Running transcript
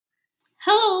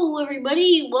Hello,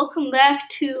 everybody. Welcome back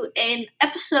to an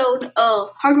episode of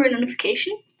Hardware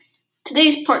Notification. Today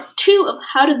is part 2 of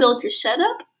how to build your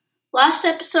setup. Last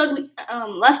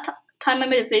time I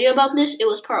made a video about this, it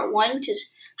was part 1, which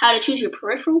is how to choose your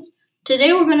peripherals.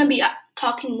 Today we're going to be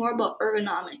talking more about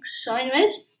ergonomics. So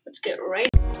anyways, let's get right.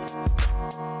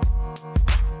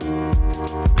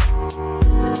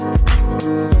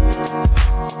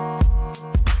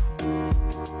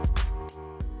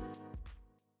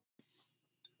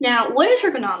 Now, what is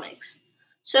ergonomics?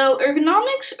 So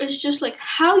ergonomics is just like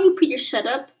how you put your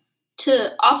setup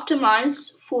to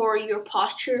optimize for your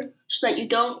posture so that you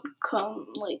don't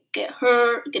get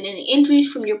hurt, get any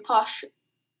injuries from your posture.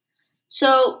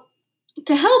 So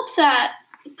to help that,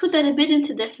 put that a bit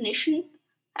into definition,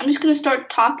 I'm just going to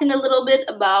start talking a little bit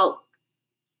about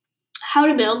how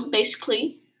to build,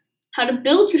 basically. How to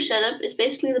build your setup is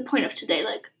basically the point of today.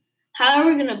 Like, how are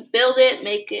we going to build it,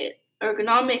 make it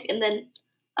ergonomic, and then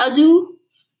I'll do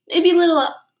maybe a little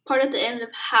part at the end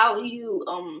of how you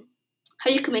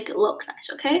can make it look nice,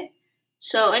 okay?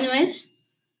 So anyways,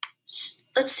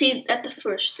 let's see at the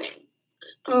first thing.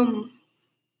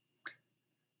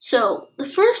 So the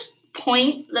first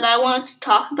point that I wanted to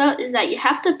talk about is that you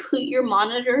have to put your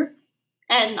monitor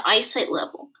at an eyesight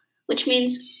level, which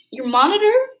means your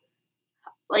monitor,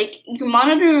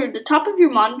 the top of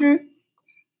your monitor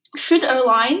should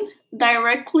align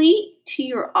directly to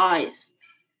your eyes.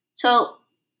 So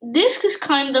this is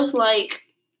kind of like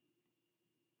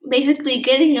basically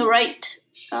getting the right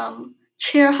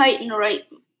chair height and the right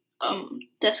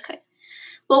desk height.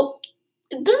 Well,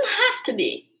 it doesn't have to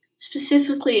be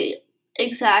specifically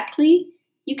exactly.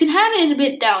 You can have it a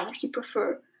bit down if you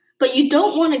prefer, but you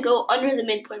don't want to go under the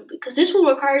midpoint because this will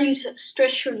require you to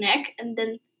stretch your neck, and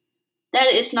then that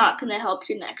is not going to help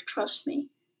your neck, trust me.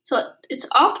 So it's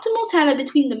optimal to have it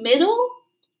between the middle.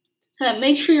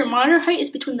 Make sure your monitor height is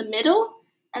between the middle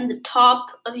and the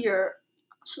top of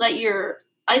so that your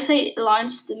eyesight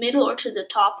aligns to the middle or to the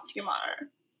top of your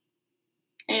monitor.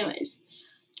 Anyways,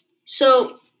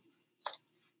 so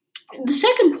the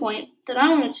second point that I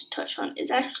wanted to touch on is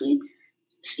actually,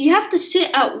 so you have to sit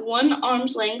at one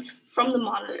arm's length from the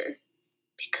monitor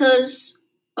because,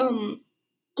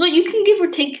 you can give or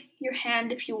take your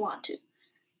hand if you want to.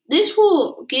 This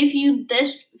will give you the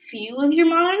best view of your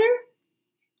monitor.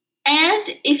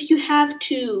 And if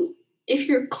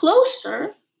you're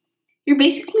closer, you're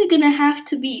basically going to have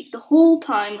to be the whole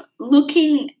time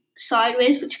looking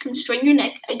sideways, which can strain your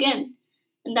neck again.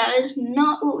 And that is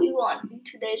not what we want in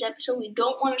today's episode. We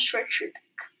don't want to stretch your neck.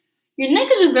 Your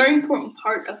neck is a very important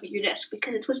part of your desk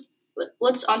because it's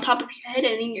what's on top of your head,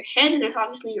 and in your head there's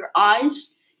obviously your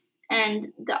eyes,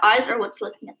 and the eyes are what's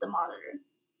looking at the monitor.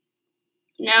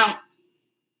 Now,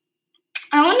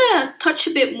 I want to touch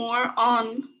a bit more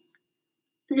on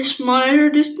this monitor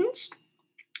distance.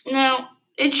 Now,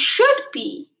 it should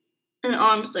be an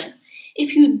arm's length.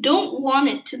 If you don't want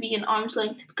it to be an arm's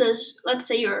length because, let's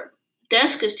say, your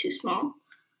desk is too small,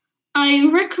 I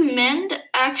recommend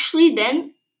actually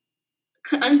then,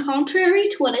 and contrary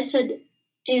to what I said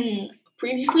in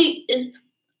previously, is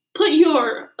put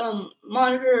your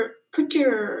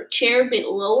chair a bit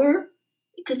lower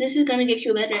because this is going to give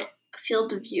you a better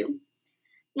field of view.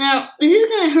 Now, this is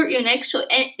going to hurt your neck, so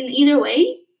in either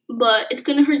way, but it's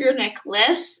going to hurt your neck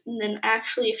less than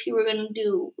actually if you were going to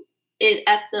do it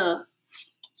at a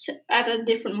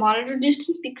different monitor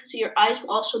distance because your eyes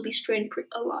will also be strained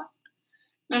a lot.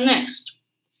 Now, next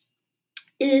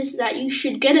is that you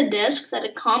should get a desk that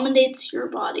accommodates your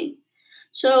body.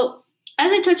 So,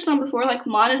 as I touched on before, like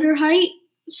monitor height,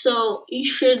 so you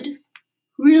should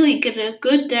really get a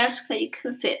good desk that you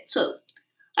can fit. So,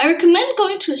 I recommend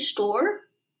going to a store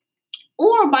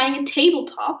or buying a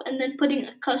tabletop and then putting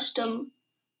custom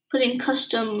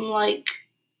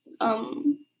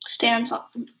stands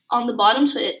on the bottom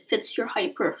so it fits your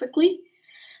height perfectly.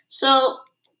 So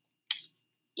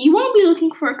you want to be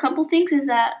looking for a couple things. Is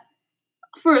that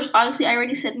first, obviously I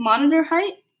already said monitor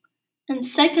height, and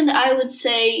second, I would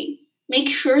say make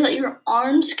sure that your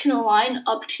arms can align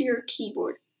up to your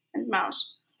keyboard and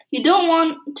mouse. You don't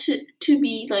want to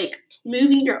be like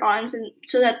moving your arms and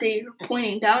so that they're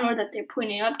pointing down or that they're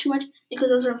pointing up too much because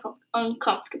those are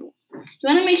uncomfortable. You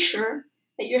want to make sure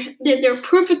that they're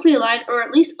perfectly aligned or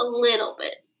at least a little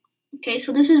bit. Okay,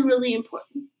 so this is really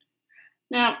important.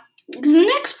 Now, the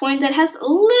next point that has a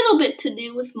little bit to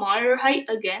do with monitor height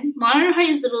again. Monitor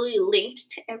height is literally linked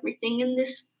to everything in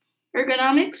this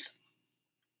ergonomics.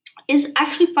 Is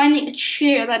actually finding a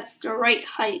chair that's the right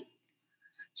height.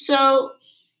 So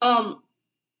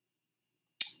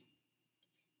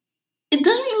it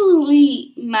doesn't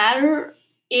really matter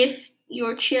if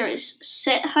your chair is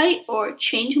set height or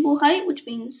changeable height, which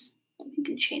means you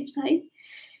can change the height.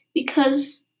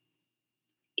 Because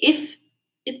if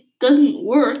it doesn't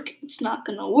work, it's not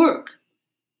going to work.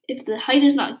 If the height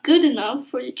is not good enough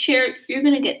for the chair, you're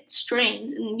going to get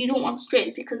strains, and you don't want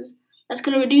strains because that's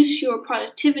going to reduce your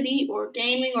productivity or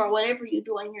gaming or whatever you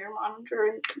do on your monitor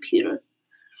and computer.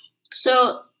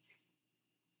 So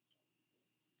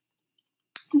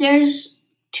there's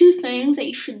two things that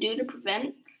you should do to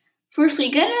prevent.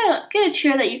 Firstly, get a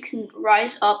chair that you can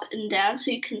rise up and down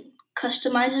so you can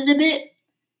customize it a bit.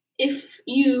 If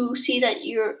you see that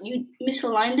you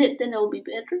misaligned it, then it will be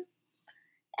better.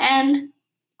 And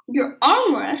your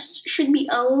armrest should be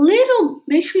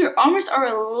make sure your armrests are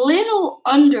a little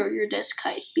under your desk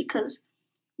height, because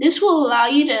this will allow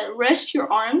you to rest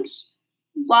your arms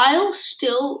while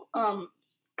still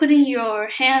putting your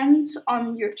hands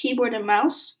on your keyboard and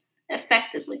mouse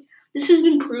effectively. This has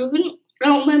been proven. I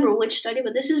don't remember which study,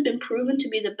 but this has been proven to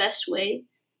be the best way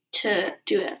to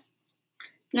do it.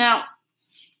 Now,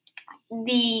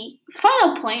 the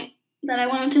final point that I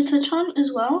wanted to touch on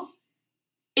as well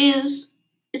is,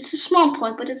 it's a small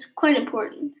point, but it's quite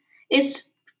important.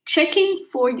 It's checking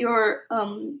for your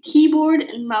keyboard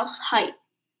and mouse height.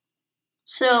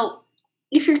 So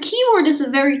if your keyboard is a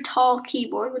very tall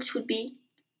keyboard, which would be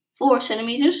 4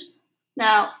 centimeters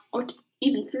now, or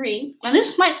even 3, now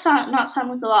this might not sound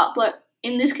like a lot, but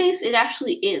in this case, it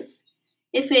actually is.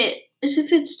 If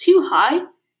it's too high,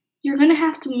 you're going to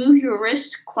have to move your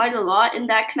wrist quite a lot, and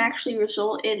that can actually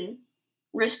result in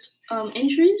wrist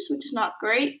injuries, which is not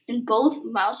great in both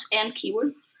mouse and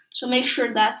keyboard. So make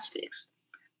sure that's fixed.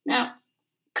 Now,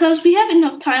 because we have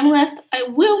enough time left, I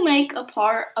will make a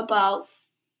part about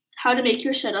how to make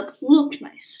your setup look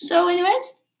nice. So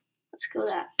anyways, let's go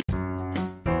that.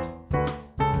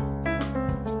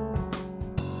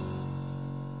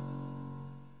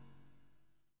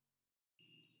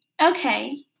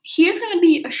 Okay, here's going to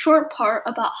be a short part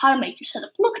about how to make your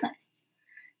setup look nice.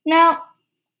 Now,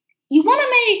 you want to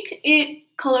make it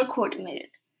color coordinated,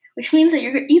 which means that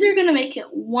you're either going to make it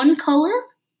one color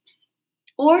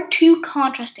or 2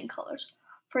 contrasting colors.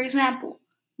 For example,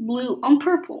 blue on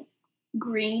purple,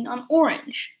 green on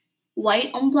orange,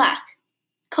 white on black.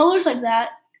 Colors like that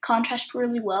contrast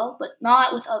really well, but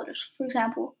not with others. For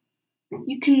example,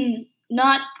 you can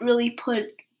not really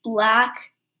put black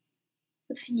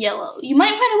with yellow. You might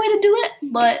find a way to do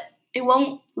it, but it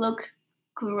won't look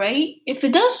great. If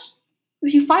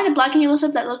you find a black and yellow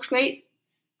set that looks great,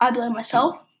 I blame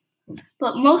myself.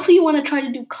 But mostly you want to try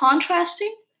to do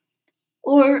contrasting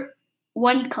or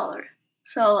one color.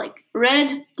 So like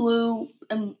red, blue,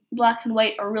 and black and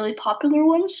white are really popular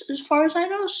ones as far as I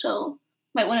know, so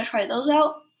might want to try those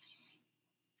out.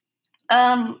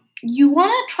 You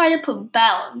want to try to put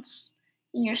balance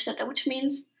in your setup, which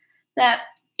means that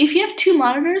if you have 2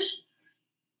 monitors,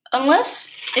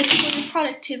 unless it's for your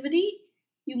productivity,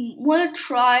 you want to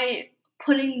try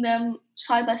putting them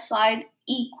side by side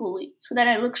equally so that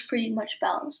it looks pretty much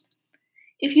balanced.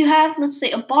 If you have, let's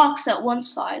say, a box at one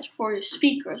side for your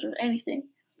speakers or anything,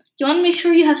 you want to make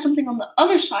sure you have something on the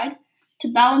other side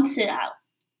to balance it out.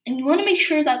 And you want to make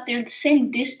sure that they're the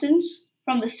same distance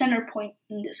from the center point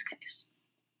in this case.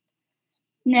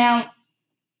 Now,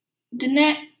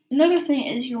 another thing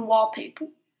is your wallpaper.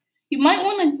 You might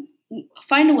want to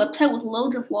find a website with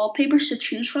loads of wallpapers to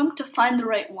choose from to find the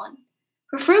right one.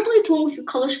 Preferably it's one with your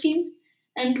color scheme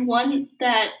and one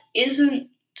that isn't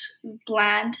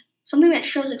bland, something that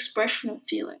shows expression and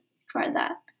feeling. Try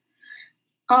that.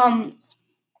 Anime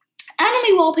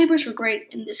wallpapers are great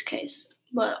in this case,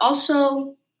 but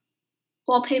also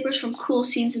wallpapers from cool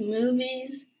scenes in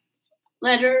movies,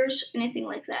 letters, anything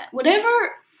like that. Whatever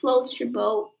floats your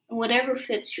boat and whatever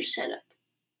fits your setup.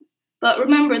 But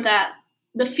remember that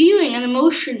the feeling and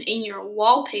emotion in your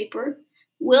wallpaper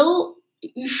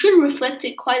you should reflect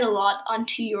it quite a lot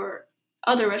onto your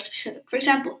other rest of setup. For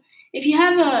example, if you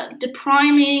have a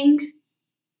depriming,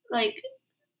 like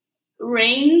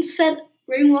rain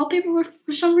wallpaper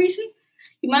for some reason,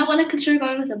 you might want to consider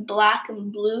going with a black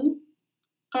and blue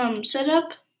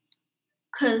setup,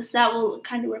 because that will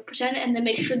kind of represent it, and then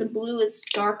make sure the blue is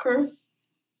darker.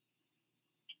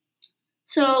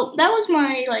 So that was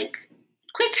my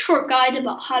quick short guide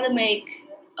about how to make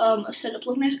a setup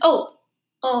look nice.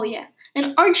 Oh yeah,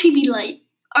 an RGB light.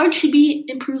 RGB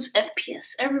improves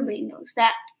FPS. Everybody knows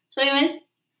that. So anyways,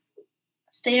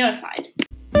 stay notified.